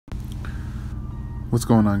What's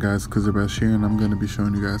going on, guys? Best here, and I'm going to be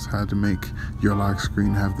showing you guys how to make your lock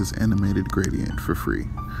screen have this animated gradient for free.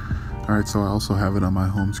 Alright, so I also have it on my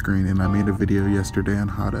home screen, and I made a video yesterday on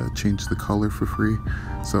how to change the color for free,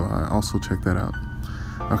 so also check that out.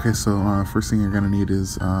 Okay, so first thing you're going to need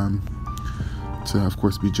is to of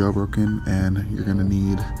course be jailbroken, and you're going to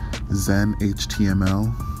need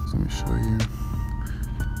XenHTML. So let me show you.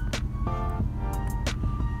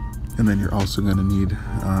 And then you're also going to need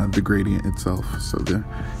the gradient itself, so the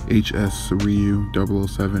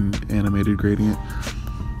XenHTML animated gradient.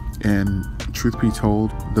 And truth be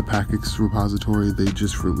told, the package repository, they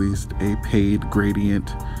just released a paid gradient,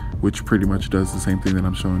 which pretty much does the same thing that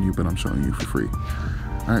I'm showing you, but I'm showing you for free.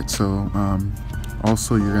 All right, so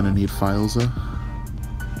also you're going to need Fileza.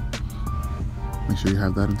 Make sure you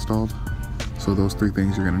have that installed. So those three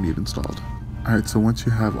things you're going to need installed. Alright, so once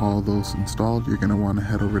you have all those installed, you're going to want to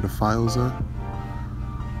head over to Fileza.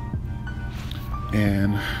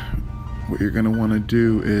 And what you're going to want to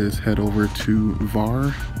do is head over to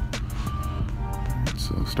var.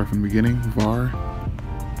 So start from the beginning, var,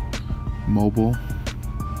 mobile,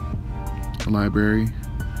 library,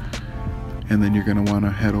 and then you're going to want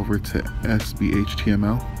to head over to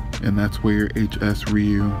SBHTML, and that's where your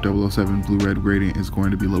HS-REU007 blue-red gradient is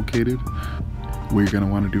going to be located. What you're going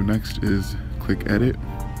to want to do next is click edit,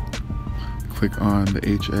 click on the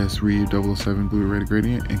HS-REU007 blue-red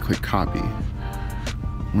gradient, and click copy.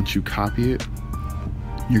 Once you copy it,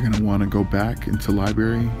 you're going to want to go back into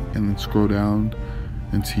library and then scroll down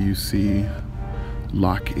until you see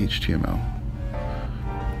Lock.html.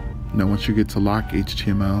 Now once you get to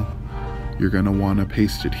Lock.html, you're going to want to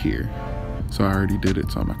paste it here. So I already did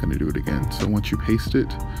it, so I'm not going to do it again. So once you paste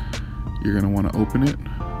it, you're going to want to open it,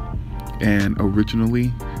 and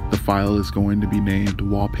originally the file is going to be named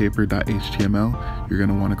wallpaper.html. You're going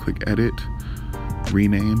to want to click edit,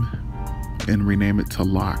 rename, and rename it to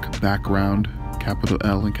lock background, capital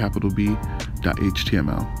L and capital B,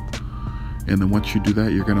 .html. And then once you do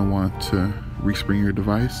that, you're going to want to respring your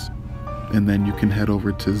device, and then you can head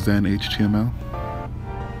over to XenHTML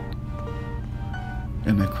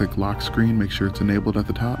and then click lock screen. Make sure it's enabled at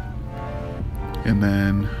the top, and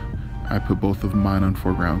then I put both of mine on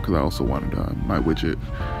foreground because I also wanted my widget.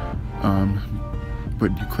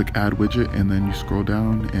 But you click add widget, and then you scroll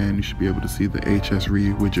down, and you should be able to see the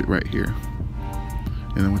HS-REU widget right here.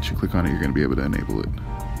 And then once you click on it, you're going to be able to enable it.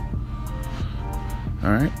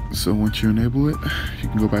 Alright, so once you enable it, you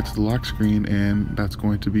can go back to the lock screen, and that's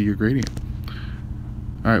going to be your gradient.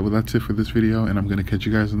 Alright, well that's it for this video, and I'm going to catch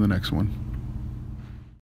you guys in the next one.